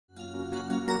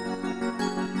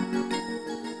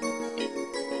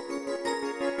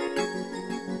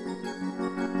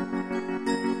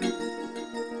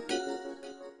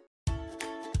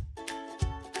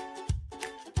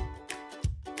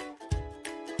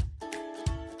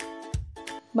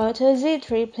Moto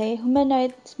Z3 Play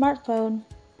humanoid smartphone.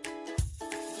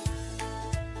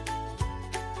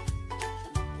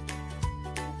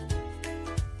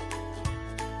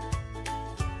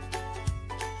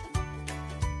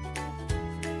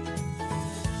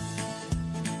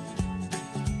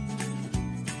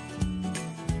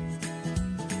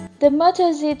 The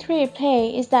Moto Z3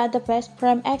 Play is the best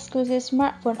Prime-exclusive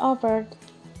smartphone offered.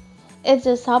 It's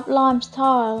a sublime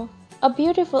style, a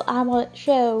beautiful AMOLED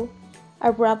show,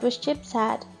 a robust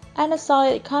chipset, and a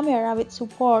solid camera with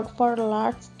support for a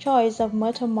large choice of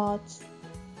moto modes.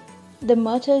 The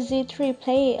Moto Z3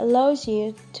 Play allows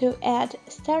you to add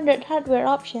standard hardware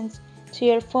options to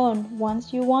your phone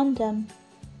once you want them.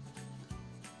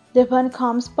 The phone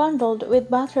comes bundled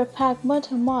with battery-packed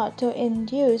moto mode to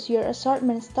induce your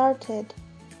assortment started.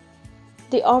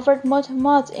 The offered moto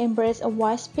modes embrace a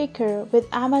voice speaker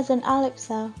with Amazon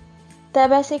Alexa that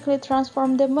basically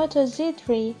transforms the Moto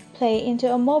Z3 Play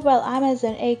into a mobile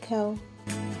Amazon Echo.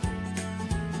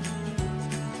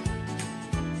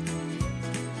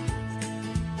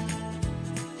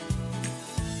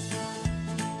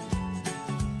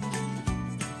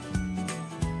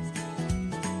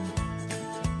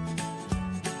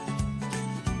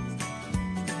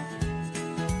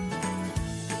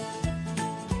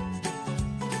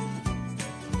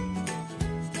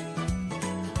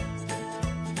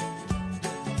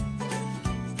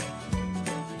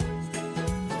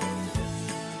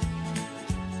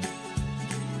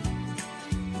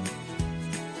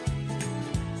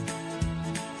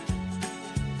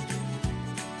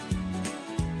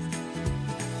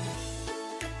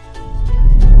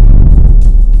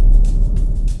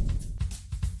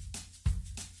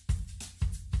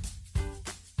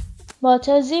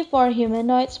 Moto Z4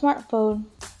 humanoid smartphone.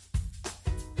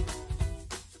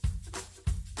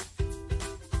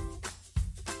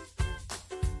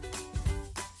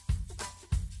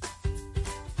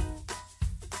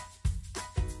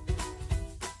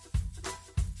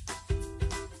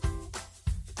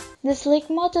 The sleek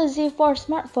Moto Z4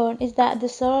 smartphone is the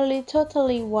solely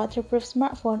totally waterproof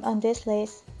smartphone on this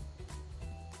list.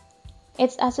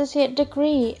 Its associate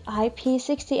degree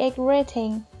IP68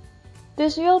 rating.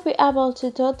 This will be able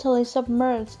to totally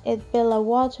submerge it below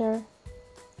water.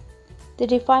 The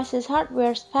device's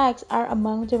hardware specs are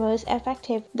among the most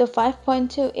effective. The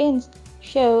 5.2-inch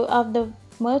show of the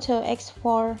Moto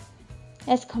X4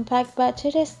 is compact by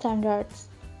today's standards,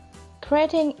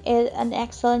 creating it an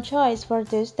excellent choice for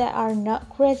those that are not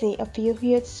crazy a few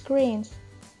huge screens.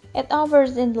 It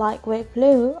offers in lightweight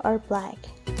blue or black.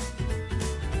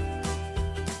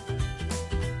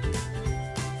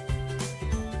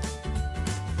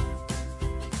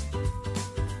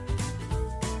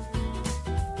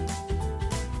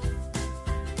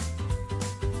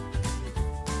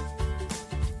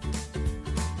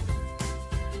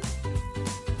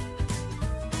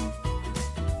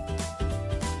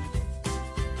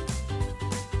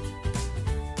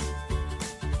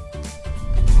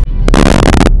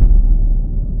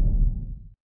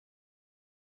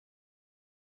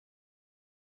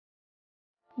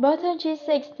 Moto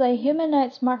G6 Play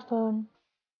humanoid smartphone.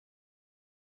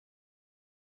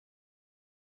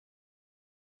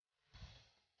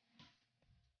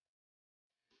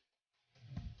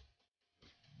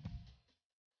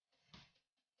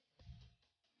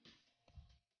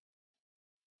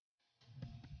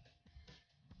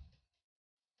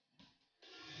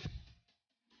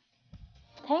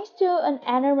 Thanks to an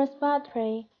enormous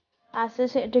battery,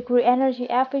 associate degree energy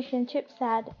efficient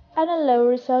chipset, and a low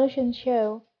resolution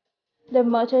show, the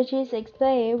Moto G6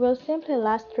 Play will simply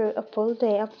last through a full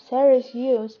day of serious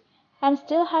use and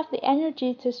still have the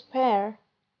energy to spare.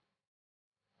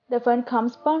 The phone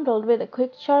comes bundled with a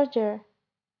quick charger.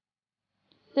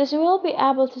 This will be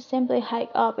able to simply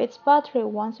hike up its battery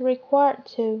once required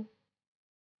to.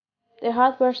 The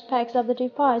hardware specs of the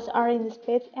device are in the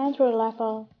spades entry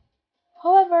level.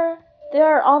 However, they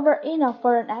are over enough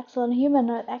for an excellent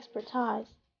humanoid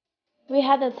expertise. We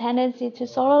had a tendency to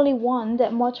solely want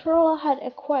that Motorola had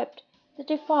equipped the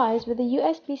device with a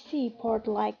USB-C port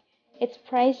like its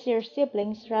pricier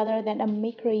siblings rather than a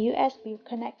micro USB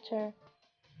connector.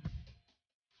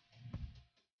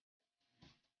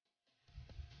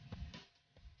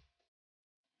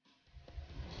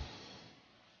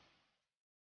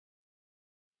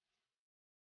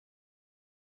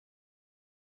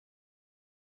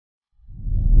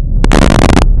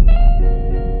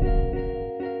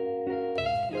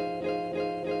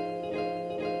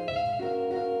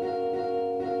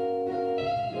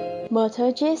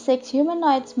 Moto G6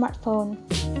 humanoid smartphone.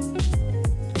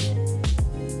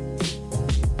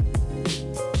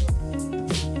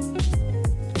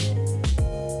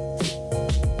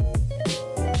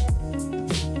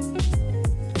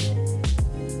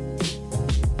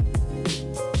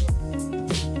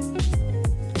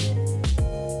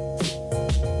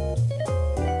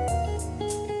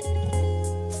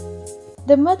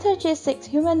 The Moto G6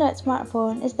 humanoid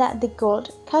smartphone is the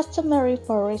gold customary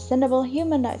for reasonable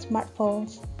humanoid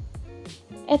smartphones.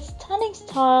 Its stunning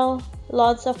style,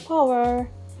 lots of power,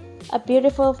 a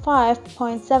beautiful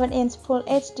 5.7-inch Full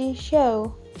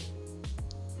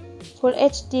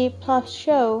HD Plus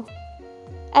show,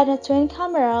 and a twin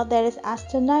camera that is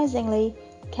astonishingly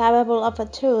capable of a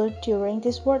tool during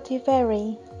this worthy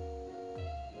ferry.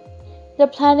 The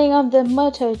planning of the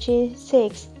Moto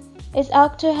G6 is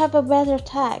out to have a better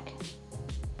tech.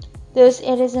 Thus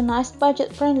it is a nice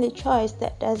budget-friendly choice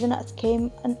that does not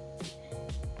scheme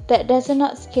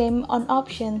on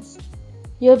options.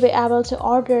 You'll be able to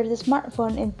order the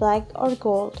smartphone in black or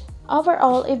gold.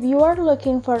 Overall, if you are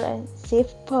looking for a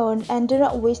safe phone and do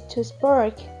not wish to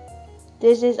splurge,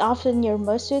 this is often your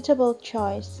most suitable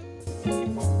choice.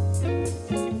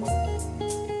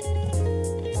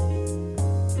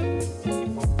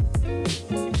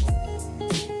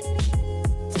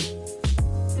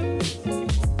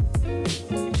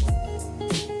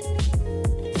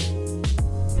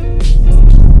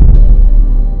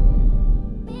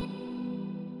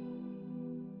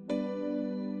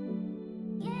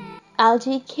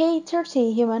 LG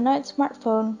K30 humanoid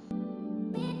smartphone.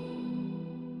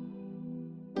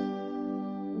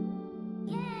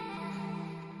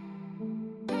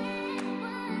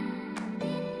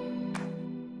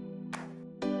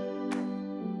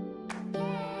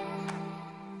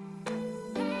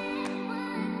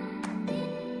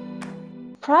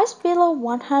 Price below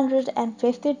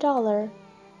 $150,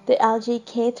 the LG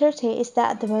K30 is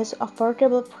the most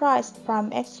affordable priced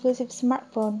prime exclusive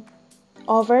smartphone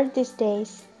over these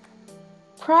days.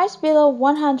 Price below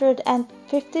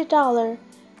 $150,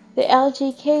 the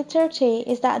LG K30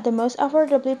 is the most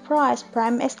affordably priced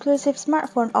prime exclusive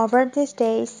smartphone over these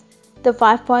days. The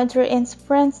 5.3-inch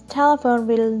French telephone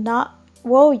will not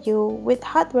wow you with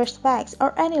hardware specs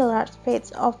or any large feats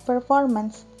of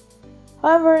performance.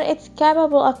 However, it's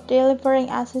capable of delivering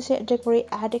associate-degree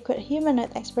adequate humanoid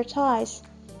expertise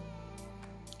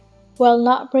while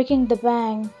not breaking the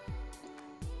bank.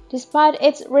 Despite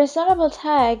its reasonable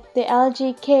tech, the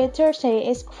LG K30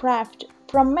 is crafted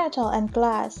from metal and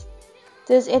glass.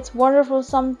 Thus its wonderful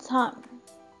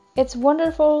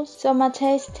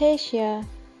somatization.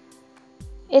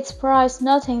 It's priced,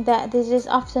 noting that this is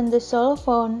often the sole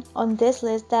phone on this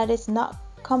list that is not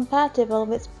compatible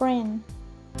with Sprint.